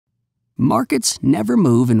Markets never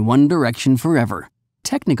move in one direction forever.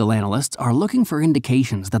 Technical analysts are looking for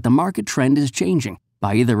indications that the market trend is changing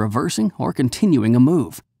by either reversing or continuing a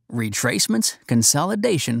move. Retracements,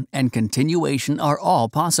 consolidation, and continuation are all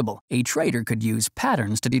possible. A trader could use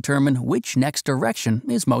patterns to determine which next direction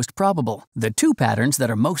is most probable. The two patterns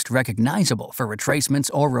that are most recognizable for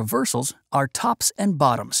retracements or reversals are tops and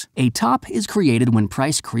bottoms. A top is created when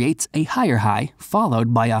price creates a higher high,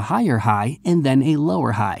 followed by a higher high and then a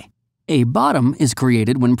lower high. A bottom is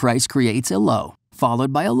created when price creates a low,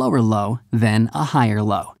 followed by a lower low, then a higher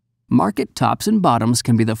low. Market tops and bottoms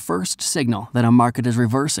can be the first signal that a market is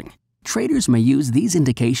reversing. Traders may use these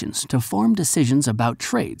indications to form decisions about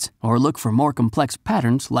trades or look for more complex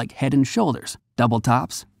patterns like head and shoulders, double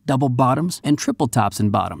tops, double bottoms, and triple tops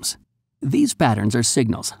and bottoms. These patterns are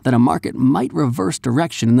signals that a market might reverse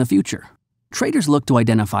direction in the future. Traders look to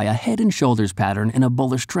identify a head and shoulders pattern in a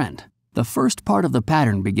bullish trend. The first part of the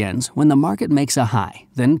pattern begins when the market makes a high,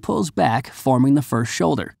 then pulls back, forming the first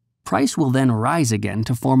shoulder. Price will then rise again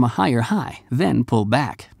to form a higher high, then pull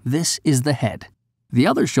back. This is the head. The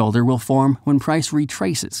other shoulder will form when price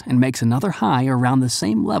retraces and makes another high around the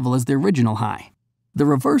same level as the original high. The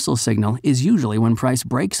reversal signal is usually when price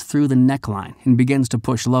breaks through the neckline and begins to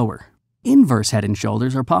push lower. Inverse head and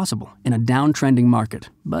shoulders are possible in a downtrending market,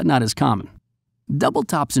 but not as common. Double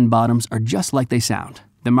tops and bottoms are just like they sound.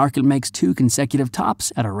 The market makes two consecutive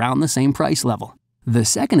tops at around the same price level. The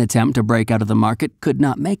second attempt to break out of the market could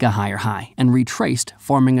not make a higher high and retraced,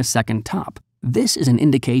 forming a second top. This is an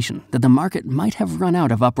indication that the market might have run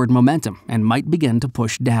out of upward momentum and might begin to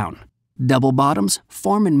push down. Double bottoms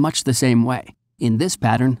form in much the same way. In this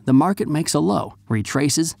pattern, the market makes a low,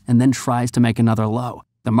 retraces, and then tries to make another low.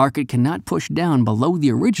 The market cannot push down below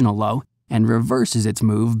the original low and reverses its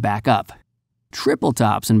move back up. Triple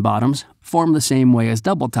tops and bottoms form the same way as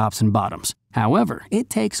double tops and bottoms. However, it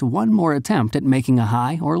takes one more attempt at making a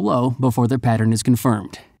high or low before the pattern is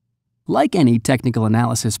confirmed. Like any technical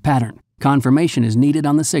analysis pattern, confirmation is needed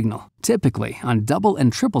on the signal. Typically, on double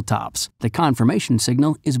and triple tops, the confirmation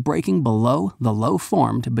signal is breaking below the low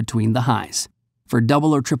formed between the highs. For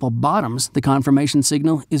double or triple bottoms, the confirmation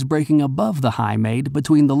signal is breaking above the high made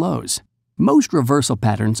between the lows. Most reversal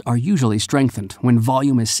patterns are usually strengthened when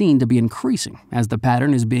volume is seen to be increasing as the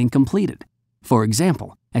pattern is being completed. For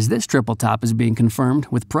example, as this triple top is being confirmed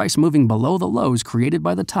with price moving below the lows created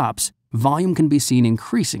by the tops, volume can be seen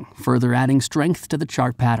increasing, further adding strength to the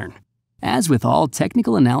chart pattern. As with all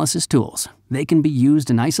technical analysis tools, they can be used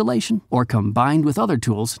in isolation or combined with other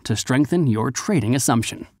tools to strengthen your trading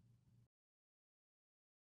assumption.